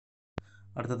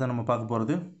அடுத்தது நம்ம பார்க்க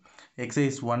போகிறது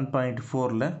exercise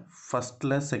 1.4ல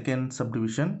ஃபஸ்ட்டில் second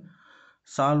subdivision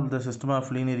solve the system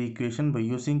of linear equation by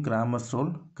using Cramer's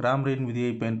rule கிராமரின்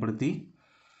விதியை பயன்படுத்தி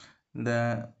இந்த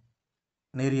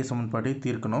நேரிய சமன்பாட்டை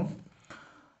தீர்க்கணும்.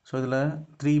 ஸோ இதில்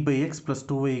 3/x +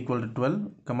 2y =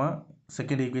 12,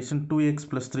 second equation 2x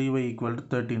 + 3y =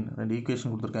 13 ரெண்டு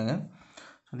ஈக்குவேஷன் கொடுத்துருக்காங்க.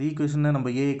 இந்த ஈக்குவேஷனை நம்ம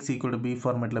ax = b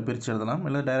ஃபார்மேட்டில் பிரித்து எழுதலாம்,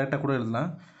 இல்லை டைரெக்டாக கூட எழுதலாம்.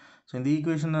 ஸோ இந்த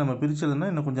ஈக்குவேஷனை நம்ம பிரித்து எழுதுனா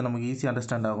இன்னும் கொஞ்சம் நமக்கு ஈஸியாக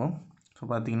அண்டர்ஸ்டாண்ட் ஆகும். ஸோ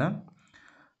பார்த்தீங்கன்னா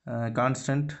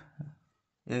கான்ஸ்டன்ட்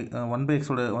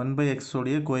 1/x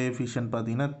உடைய கோஎஃபிஷியன்ட்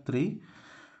பார்த்தீங்கன்னா 3,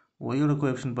 ஒய்யோட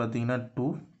கோஎஃபிஷியன்ட் பார்த்தீங்கன்னா 2.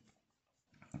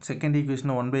 செகண்ட்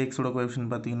ஈக்குவேஷன் 1/x ஓட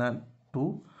கோஎஃபிஷியன்ட் பார்த்தீங்கன்னா 2,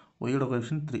 ஒய்யோட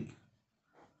கோஎஃபிஷியன்ட் 3.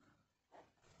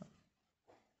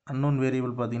 அன்னோன்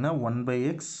வேரியபிள் பார்த்தீங்கன்னா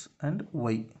 1/x அண்ட்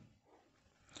ஒய்.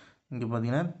 இங்கே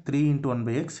பார்த்தீங்கன்னா 3 ×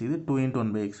 1/x, இது 2 ×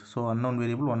 1/x. So unknown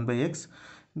variable 1/x,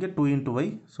 இங்கே 2 × y.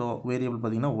 ஸோ வேரியபிள்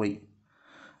பார்த்தீங்கன்னா y.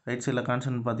 ரைட் சைடில்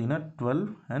கான்ஸ்டன்ட் பார்த்தீங்கன்னா 12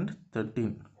 and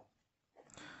 13.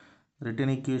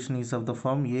 Return equation is of the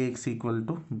form ax =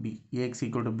 b. ax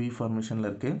 = b ஃபார்மேஷனில்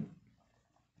இருக்குது.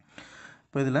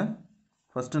 இப்போ இதில்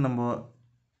ஃபஸ்ட்டு நம்ம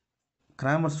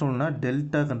கிராமர்ஸ் ரூல்னா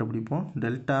டெல்டா கண்டுபிடிப்போம்.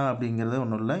 டெல்டா அப்படிங்கிறது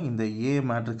ஒன்றும் இல்லை, இந்த ஏ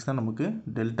மேட்ரிக்ஸ் தான் நமக்கு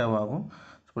டெல்டாவாகும்.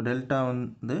 இப்போ டெல்டா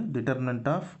வந்து டிட்டர்மினன்ட்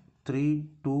ஆஃப் 3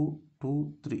 2 2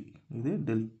 3, இது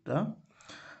டெல்டா.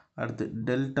 அடுத்து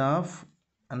டெல்டா ஆஃப்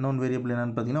அன்னோன் வேரியபிள்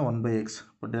என்னென்னு பார்த்தீங்கன்னா 1/x.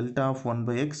 இப்போ டெல்டா ஆஃப்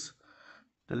 1/x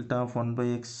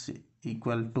 =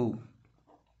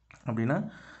 அப்படின்னா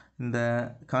இந்த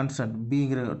கான்ஸ்டன்ட்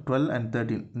பிங்கிற 12 and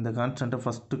 13, இந்த கான்ஸ்டன்ட்டை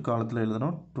ஃபஸ்ட்டு காலத்தில்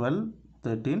எழுதணும். 12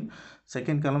 13,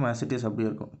 second column as it is அப்படியே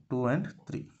இருக்கும் 2 and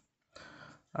 3.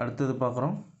 அடுத்தது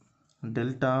பார்க்குறோம்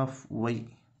delta of Y.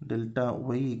 Delta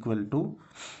Y =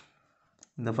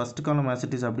 இந்த ஃபஸ்ட் காலம் ஆஸ்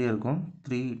இட் இஸ் அப்படியே இருக்கும்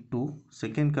 3 2,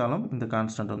 செகண்ட் காலம் இந்த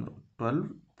கான்ஸ்டன்ட் வந்துடும் 12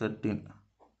 13.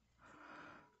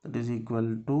 தட் இஸ்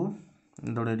ஈக்குவல் டு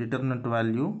இதோட டிட்டர்மினன்ட்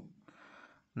வேல்யூ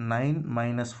 9 -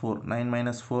 4.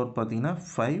 9 - 4 பார்த்தீங்கன்னா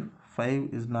 5. 5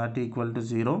 is not equal to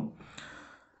 0.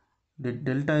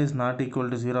 Delta is not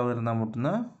equal to 0 இருந்தால்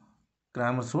மட்டும்தான்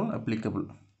கிராமர்ஸ் ரூல் அப்ளிகபிள்.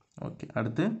 ஓகே,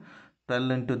 அடுத்து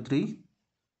 12 × 3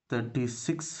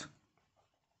 36.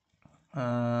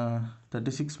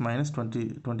 36 - 20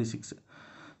 26.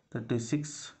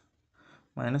 36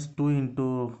 - 2 ×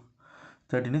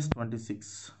 13 is 26.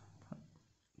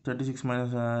 36 -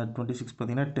 26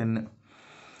 பார்த்தீங்கன்னா 10.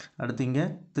 அடுத்து இங்கே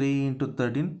 3 ×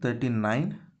 13 39.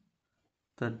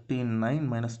 39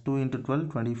 - 2 × 12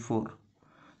 24.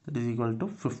 that is equal to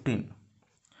 15.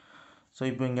 So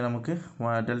இப்போ இங்கே நமக்கு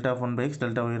delta of 1/x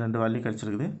delta Y ரெண்டு வேல்யூ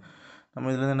கிடச்சிருக்குது.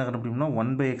 நம்ம இதில் என்ன கண்டுபிடிக்கணும்னா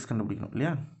 1/x கண்டுபிடிக்கணும்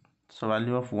இல்லையா. So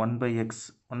value of 1/x,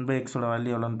 1/xோட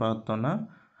value எவ்வளோன்னு பார்த்தோன்னா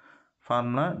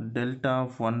formula delta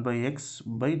of 1/x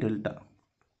by delta.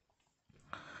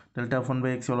 Delta of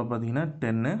 1/x எவ்வளோ பார்த்தீங்கன்னா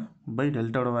 10 பை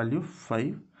டெல்டாவோட வேல்யூ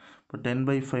 5. இப்போ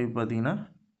 10/5 பார்த்தீங்கன்னா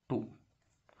 2.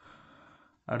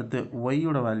 அடுத்து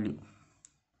ஒய்யோட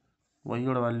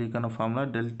வேல்யூக்கான formula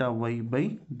delta Y by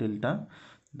delta.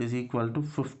 It is equal to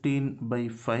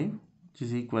 15/5 which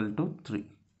is equal to 3.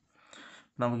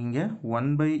 நமக்கு இங்கே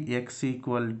 1/x =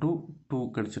 2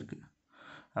 கிடச்சிருக்கு.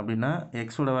 அப்படின்னா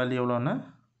எக்ஸோட வேல்யூ எவ்வளோன்னா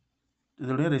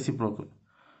இதோடைய reciprocal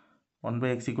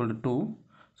 1/x = 2.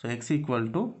 So x =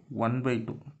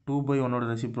 1/2. 2/1ஓட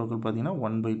reciprocal பார்த்தீங்கன்னா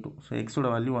 1/2. ஸோ எக்ஸோட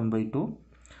வேல்யூ 1/2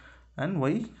 அண்ட்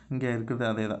ஒய் இங்கே இருக்குது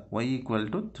அதே தான், y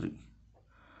 = 3.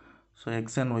 ஸோ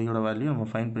எக்ஸ் அண்ட் ஒய்யோட வேல்யூ நம்ம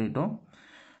ஃபைண்ட் பண்ணிட்டோம்.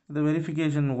 இதை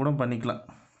வெரிஃபிகேஷன் கூட பண்ணிக்கலாம்.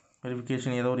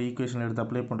 வெரிஃபிகேஷன் ஏதோ ஒரு ஈக்குவேஷன் எடுத்து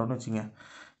அப்ளை பண்ணுறோன்னு வச்சுங்க.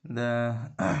 இந்த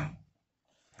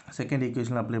செகண்ட்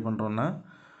ஈக்குவேஷனில் அப்ளை பண்ணுறோன்னா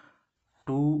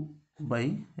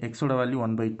 2/xோட வேல்யூ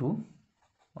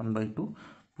 1/2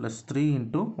 ப்ளஸ் 3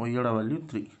 × ஒய்யோட value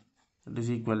 3. It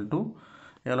is equal to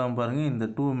எவ்வளோ பாருங்கள், இந்த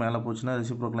 2 மேலே போச்சுன்னா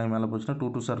ரெசிப்ரோக்கல் மேலே போச்சுன்னா 2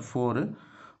 2s are 4.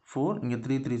 4 இங்கே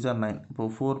 3 3s are 9.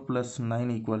 இப்போது 4 +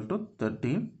 9 =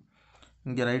 13.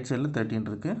 இங்கே ரைட் சைடில் 13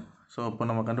 இருக்குது. ஸோ இப்போ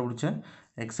நம்ம கண்டுபிடிச்ச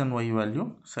எக்ஸ் அண்ட் ஒய் வேல்யூ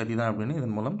சரிதான் அப்படின்னு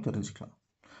இதன் மூலம் தெரிஞ்சுக்கலாம்.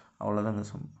 அவ்வளோதான் இந்த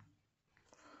சம்.